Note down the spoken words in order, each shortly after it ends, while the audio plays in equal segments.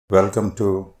Welcome to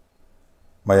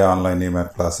my online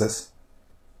math classes.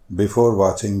 Before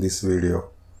watching this video,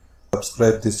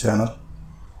 subscribe this channel,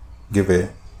 give a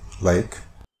like.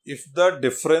 If the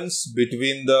difference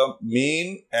between the mean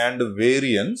and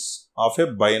variance of a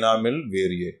binomial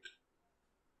variate.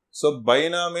 So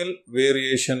binomial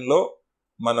variation lo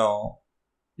మనం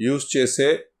use చేసే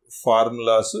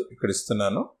formulas ఇక్కడ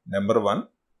ఇస్తున్నాను. Number 1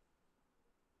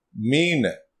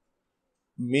 mean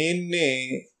ని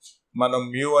మనం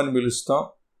mu అని పిలుస్తాం.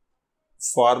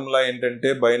 Formula ఏంటంటే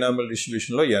binomial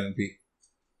distribution లో NP.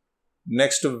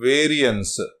 నెక్స్ట్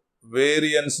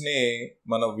వేరియన్స్ ని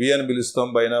మనం V అని పిలుస్తాం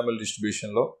బైనామియల్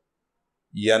డిస్ట్రిబ్యూషన్ లో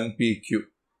NPQ.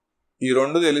 ఈ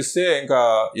రెండు తెలిస్తే ఇంకా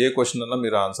ఏ క్వశ్చన్ అన్నా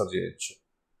మీరు ఆన్సర్ చేయొచ్చు.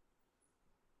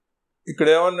 ఇక్కడ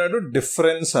ఏమన్నాడు,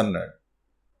 డిఫరెన్స్ అన్నాడు.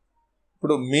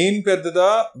 ఇప్పుడు మీన్ పెద్దదా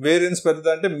వేరియన్స్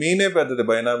పెద్దదా అంటే మీనే పెద్దది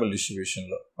బైనామియల్ డిస్ట్రిబ్యూషన్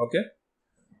లో. ఓకే,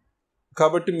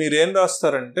 కాబట్టి మీరు ఏం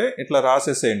రాస్తారంటే ఇట్లా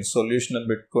రాసేసేయండి సొల్యూషన్ అని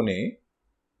పెట్టుకొని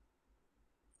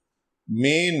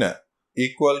mean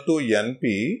equal to NP.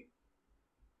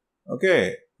 Okay,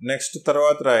 next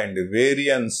తర్వాత రాయండి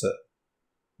వేరియన్స్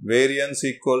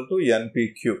ఈక్వల్ టు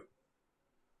NPQ.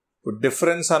 ఇప్పుడు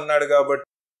డిఫరెన్స్ అన్నాడు కాబట్టి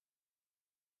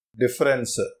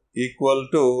డిఫరెన్స్ ఈక్వల్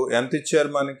టు ఎంత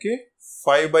ఇచ్చారు మనకి,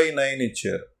 5/9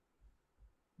 ఇచ్చారు.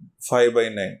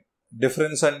 5/9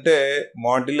 డిఫరెన్స్ అంటే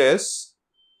మాడ్యులస్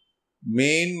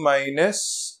మీన్ మైనస్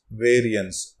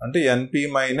వేరియన్స్ అంటే NP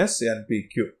minus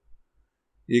NPQ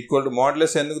equal to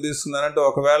modulus. ఎందుకు తీసుకున్నానంటే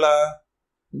ఒకవేళ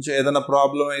కొంచెం ఏదైనా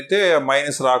ప్రాబ్లం అయితే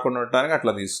మైనస్ రాకుండా ఉండటానికి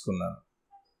అట్లా తీసుకున్నాను.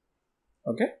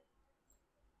 ఓకే,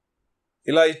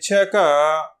 ఇలా ఇచ్చాక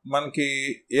మనకి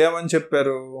ఏమని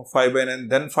చెప్పారు, 5/9.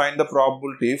 Then find the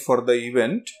probability for the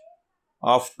event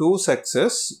of 2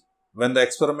 success when the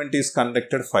experiment is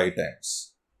conducted 5 times.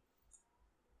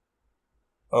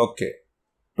 Okay,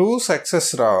 2 success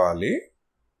రావాలి,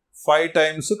 5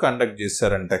 times కండక్ట్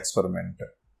చేశారంట ఎక్స్పెరిమెంట్.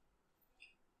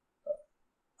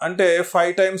 అంటే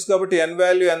 5 times కాబట్టి n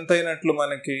వాల్యూ ఎంత అయినట్లు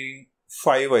మనకి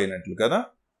 5 అయినట్లు కదా.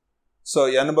 సో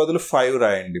n బదులు 5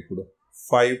 రాయండి. ఇప్పుడు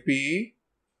 5p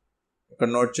ఇక్కడ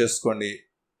నోట్ చేసుకోండి.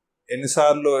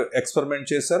 ఎన్నిసార్లు ఎక్స్పెరిమెంట్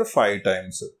చేశారు, 5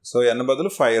 times. సో n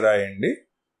బదులు 5 రాయండి.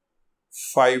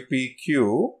 5pq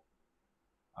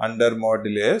under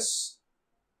modulus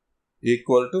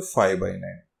equal to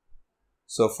 5/9.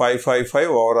 So 5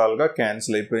 ఓవరాల్గా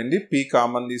క్యాన్సిల్ అయిపోయింది. p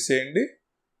కామన్ తీసేయండి.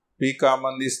 p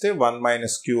కామన్ తీస్తే 1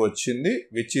 minus q వచ్చింది,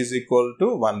 which is equal to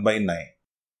 1/9.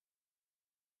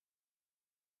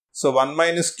 So 1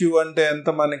 minus q అంటే ఎంత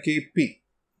మనకి, p.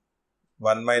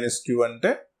 1 minus q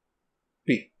అంటే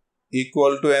p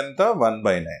ఈక్వల్ టు ఎంత,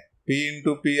 1/9. p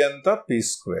ఇంటూ p ఎంత, p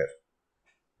square.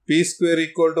 p square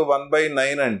equal to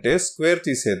 1/9 అంటే స్క్వేర్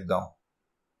తీసేద్దాం.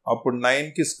 అప్పుడు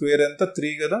 9కి స్క్వేర్ ఎంత,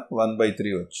 3 కదా,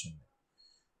 1/3 వచ్చింది.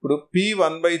 ఇప్పుడు p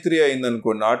 1/3 అయింది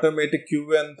అనుకోండి, ఆటోమేటిక్ q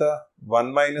ఎంత, 1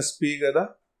 minus p కదా,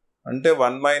 అంటే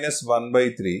 1 minus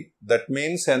 1/3. దట్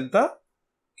మీన్స్ ఎంత,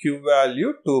 q వాల్యూ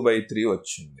 2/3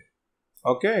 వచ్చింది.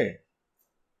 ఓకే,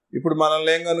 ఇప్పుడు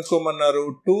మనల్ని ఏం కనుక్కోమన్నారు,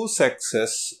 2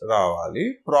 సక్సెస్ రావాలి,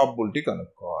 ప్రాబబిలిటీ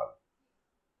కనుక్కోవాలి.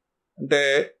 అంటే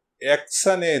x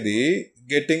అనేది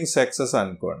గెటింగ్ సక్సెస్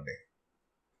అనుకోండి,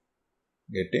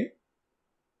 getting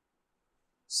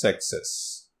success.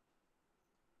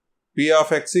 p of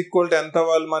x equal to ఎంత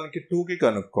అవ్వాలి మనకి, 2కి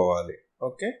కనుక్కోవాలి.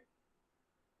 ఓకే,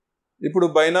 ఇప్పుడు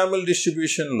బైనామియల్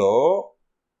డిస్ట్రిబ్యూషన్లో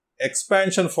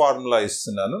ఎక్స్పాన్షన్ ఫార్ములా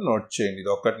ఇస్తున్నాను, నోట్ చేయండి.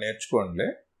 ఇది ఒక్కటి నేర్చుకోండి.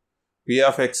 p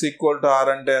of x equal to r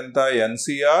అంటే ఎంత,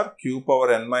 NCR q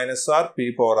power n minus r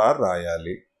p power r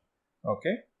రాయాలి.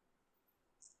 ఓకే,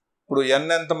 ఇప్పుడు n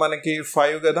ఎంత మనకి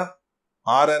 5 కదా,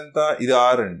 r ఎంత, ఇది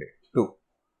r అండి 2,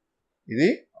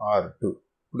 ఇది r 2.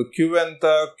 ఇప్పుడు q ఎంత,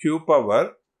 q power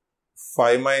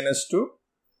 5 minus 2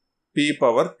 p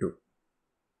power 2.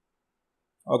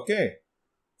 Okay,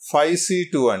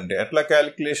 5c2 అంటే ఎట్లా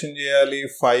క్యాలిక్యులేషన్ చేయాలి,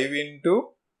 5 into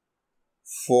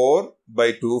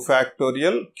 4/2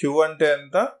 ఫ్యాక్టోరియల్. q అంటే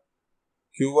ఎంత,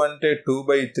 q అంటే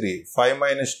 2/3, 5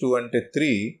 minus 2 అంటే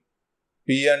 3,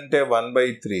 p అంటే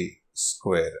 1/3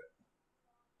 స్క్వేర్.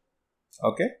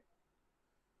 ఓకే,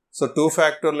 సో 2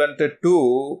 ఫ్యాక్టోరియల్ అంటే 2,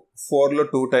 4లో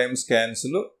 2 times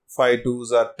క్యాన్సిల్, 5 2s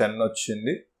are 10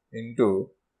 వచ్చింది, ఇంటూ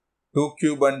 2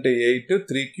 క్యూబ్ అంటే 8,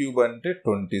 3 క్యూబ్ అంటే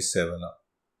 27,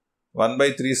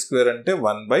 1/3 స్క్వేర్ అంటే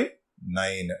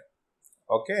 1/9.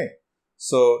 Okay,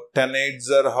 so 10 8s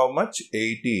are how much,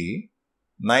 80,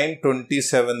 9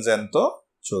 27s ఎంతో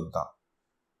చూద్దాం,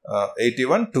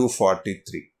 81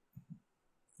 243.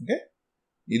 ఓకే,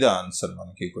 ఇది ఆన్సర్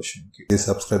మనకి ఈ క్వశ్చన్కి. Please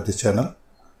subscribe this channel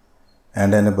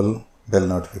and enable bell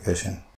notification.